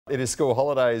It is school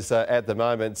holidays at the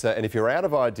moment, and if you're out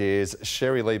of ideas,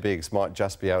 Sherry Lee Biggs might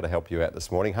just be able to help you out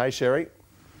this morning. Hey, Sherry.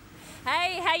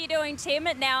 Hey, how you doing, Tim?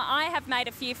 Now, I have made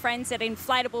a few friends at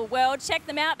Inflatable World. Check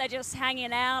them out. They're just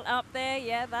hanging out up there.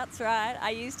 Yeah, that's right.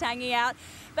 I used hanging out.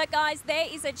 But guys, there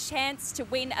is a chance to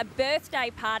win a birthday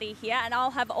party here, and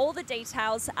I'll have all the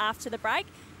details after the break.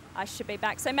 I should be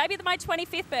back. So maybe my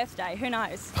 25th birthday. Who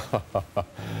knows?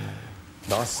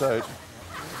 Nice suit.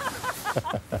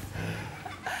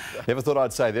 Never thought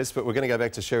I'd say this, but we're going to go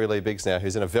back to Sherry Lee Biggs now,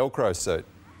 who's in a Velcro suit.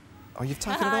 Oh, you've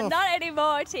taken it off. Not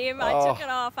anymore, Tim. I took it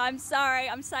off. I'm sorry.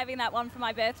 I'm saving that one for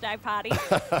my birthday party.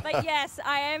 But yes,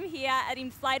 I am here at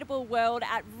Inflatable World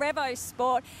at Revo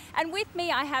Sport. And with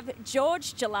me, I have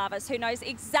George Jalavis, who knows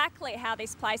exactly how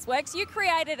this place works. You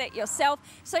created it yourself.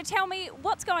 So tell me,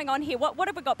 what's going on here? What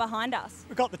have we got behind us?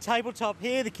 We've got the tabletop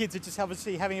here. The kids are just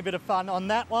obviously having a bit of fun on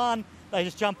that one. They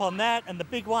just jump on that, and the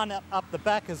big one up the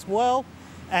back as well.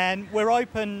 And we're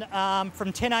open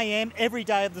from 10 a.m. every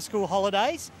day of the school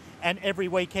holidays and every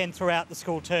weekend throughout the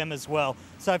school term as well.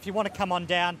 So if you want to come on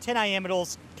down, 10 a.m. it all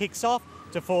kicks off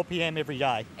to 4 p.m. every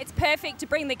day. It's perfect to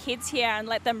bring the kids here and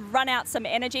let them run out some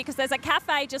energy, because there's a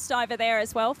cafe just over there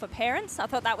as well for parents. I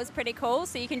thought that was pretty cool,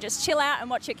 so you can just chill out and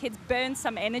watch your kids burn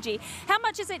some energy. How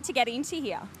much is it to get into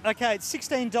here? Okay, it's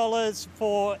 $16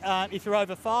 for if you're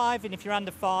over 5, and if you're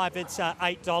under 5 it's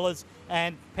 $8,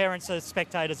 and parents and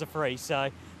spectators are free, so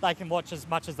they can watch as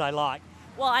much as they like.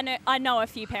 Well, I know a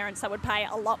few parents that would pay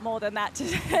a lot more than that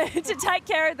to take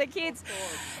care of the kids.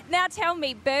 Now tell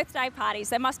me, birthday parties,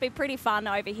 they must be pretty fun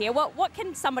over here. What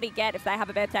can somebody get if they have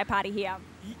a birthday party here?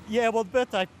 Yeah, well, the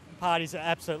birthday parties are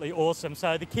absolutely awesome.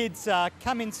 So the kids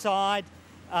come inside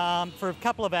for a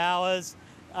couple of hours,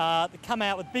 they come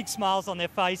out with big smiles on their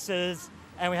faces,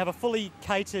 and we have a fully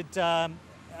catered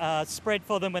spread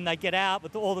for them when they get out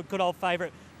with all the good old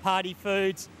favourite party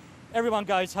foods. Everyone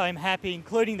goes home happy,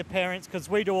 including the parents, because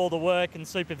we do all the work and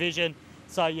supervision.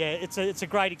 So yeah, it's a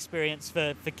great experience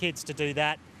for kids to do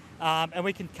that. And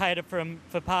we can cater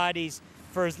for parties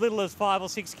for as little as 5 or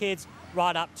 6 kids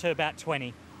right up to about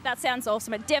 20. That sounds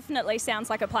awesome. It definitely sounds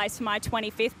like a place for my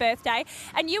 25th birthday.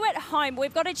 And you at home,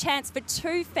 we've got a chance for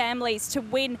 2 families to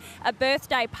win a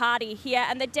birthday party here.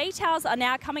 And the details are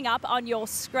now coming up on your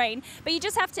screen. But you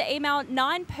just have to email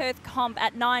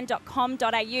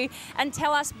 9perthcomp@9.com.au and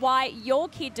tell us why your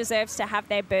kid deserves to have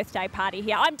their birthday party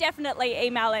here. I'm definitely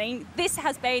emailing. This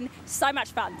has been so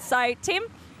much fun. So, Tim,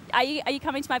 are you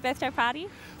coming to my birthday party,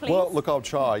 please? Well, look, I'll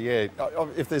try, yeah.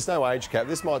 If there's no age cap,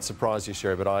 this might surprise you,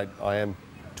 Sherry, but I am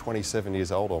 27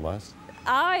 years old almost. Oh,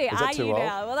 are you old?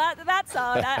 now? Well, that's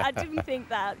old. I didn't think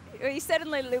that. You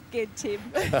certainly look good, Tim.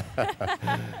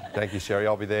 Thank you, Sherry.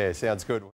 I'll be there. Sounds good.